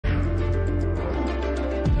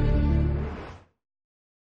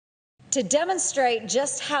To demonstrate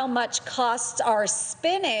just how much costs are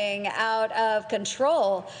spinning out of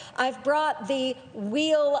control, I've brought the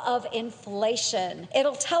wheel of inflation.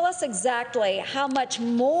 It'll tell us exactly how much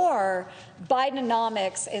more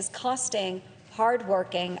Bidenomics is costing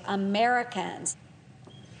hardworking Americans.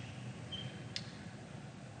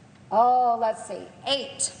 Oh, let's see,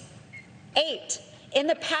 eight. In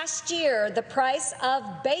the past year, the price of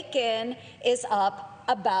bacon is up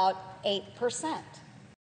about 8%.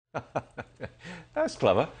 That's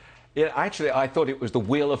clever. Yeah, actually, I thought it was the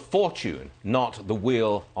Wheel of Fortune, not the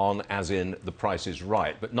wheel on as in The Price is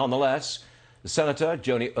Right. But nonetheless, Senator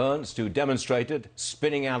Joni Ernst, who demonstrated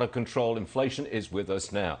spinning out of control inflation, is with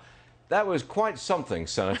us now. That was quite something,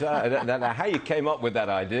 Senator. I don't know how you came up with that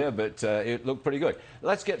idea, but it looked pretty good.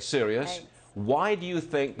 Let's get serious. Thanks. Why do you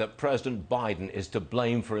think that President Biden is to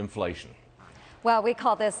blame for inflation? Well, we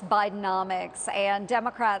call this Bidenomics, and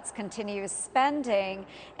Democrats continue spending.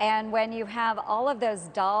 And when you have all of those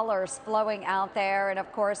dollars flowing out there, and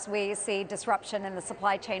of course we see disruption in the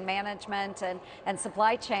supply chain management and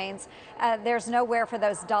supply chains, there's nowhere for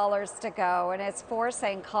those dollars to go, and it's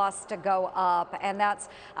forcing costs to go up. And that's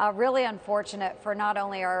really unfortunate for not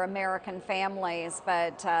only our American families,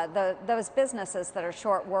 but those businesses that are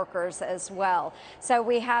short workers as well. So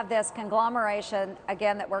we have this conglomeration,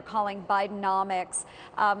 again, that we're calling Bidenomics.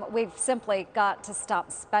 We've simply got to stop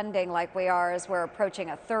spending like we are as we're approaching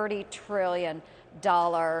a $30 trillion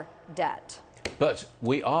debt. But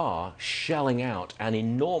we are shelling out an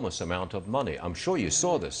enormous amount of money. I'm sure you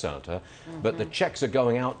saw this, Senator, but the checks are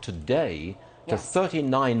going out today to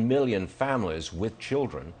 39 million families with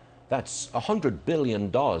children. That's $100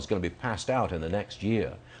 billion going to be passed out in the next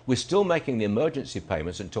year. We're still making the emergency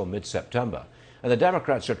payments until mid-September. And the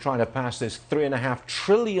Democrats are trying to pass this $3.5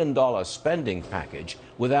 trillion spending package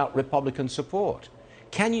without Republican support.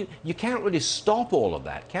 You can't really stop all of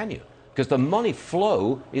that, can you? Because the money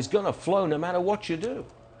flow is going to flow no matter what you do.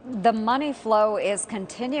 The money flow is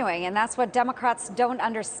continuing, and that's what Democrats don't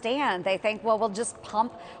understand. They think, well, we'll just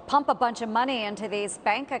pump a bunch of money into these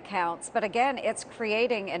bank accounts. But again, it's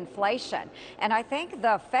creating inflation. And I think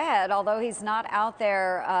the Fed, although he's not out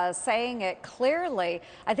there saying it clearly,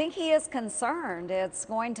 I think he is concerned it's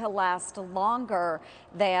going to last longer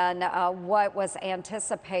than what was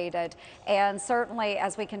anticipated. And certainly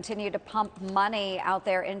as we continue to pump money out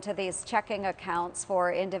there into these checking accounts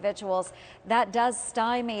for individuals, that does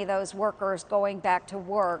stymie those workers going back to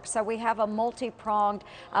work. So we have a multi-pronged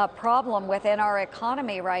problem within our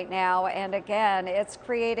economy right now. And again, it's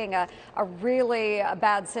creating a really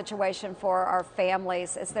bad situation for our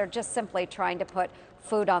families as they're just simply trying to put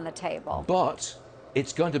food on the table. But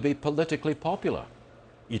it's going to be politically popular.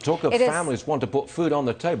 You talk of families want to put food on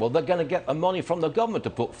the table, they're going to get the money from the government to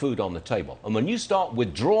put food on the table. And when you start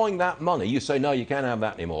withdrawing that money, you say, no, you can't have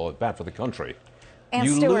that anymore, it's bad for the country. And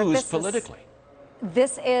you Stuart, lose politically.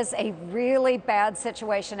 This is a really bad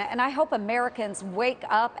situation, and I hope Americans wake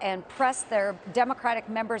up and press their Democratic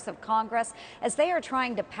members of Congress as they are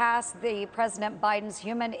trying to pass the President Biden's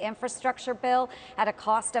human infrastructure bill at a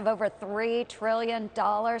cost of over $3 trillion.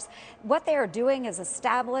 What they are doing is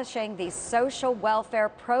establishing these social welfare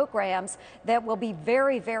programs that will be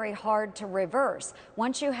very, very hard to reverse.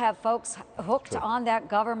 Once you have folks hooked on that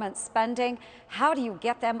government spending, how do you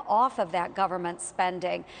get them off of that government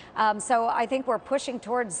spending? So I think we're pushing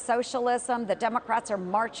towards socialism. The Democrats are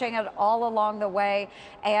marching it all along the way.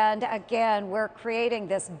 And again, we're creating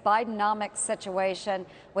this Bidenomics situation,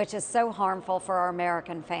 which is so harmful for our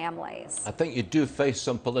American families. I think you do face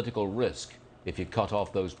some political risk if you cut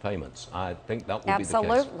off those payments. I think that will be the case.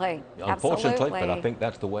 Absolutely. Unfortunately, but I think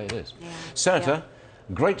that's the way it is. Yeah. Senator,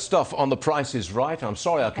 great stuff on The Price is Right. I'm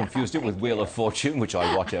sorry I confused it with Wheel of Fortune, which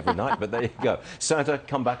I watch every night, but there you go. Senator,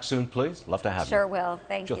 come back soon, please. Love to have you. Sure will.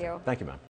 Thank you. Thank you, ma'am.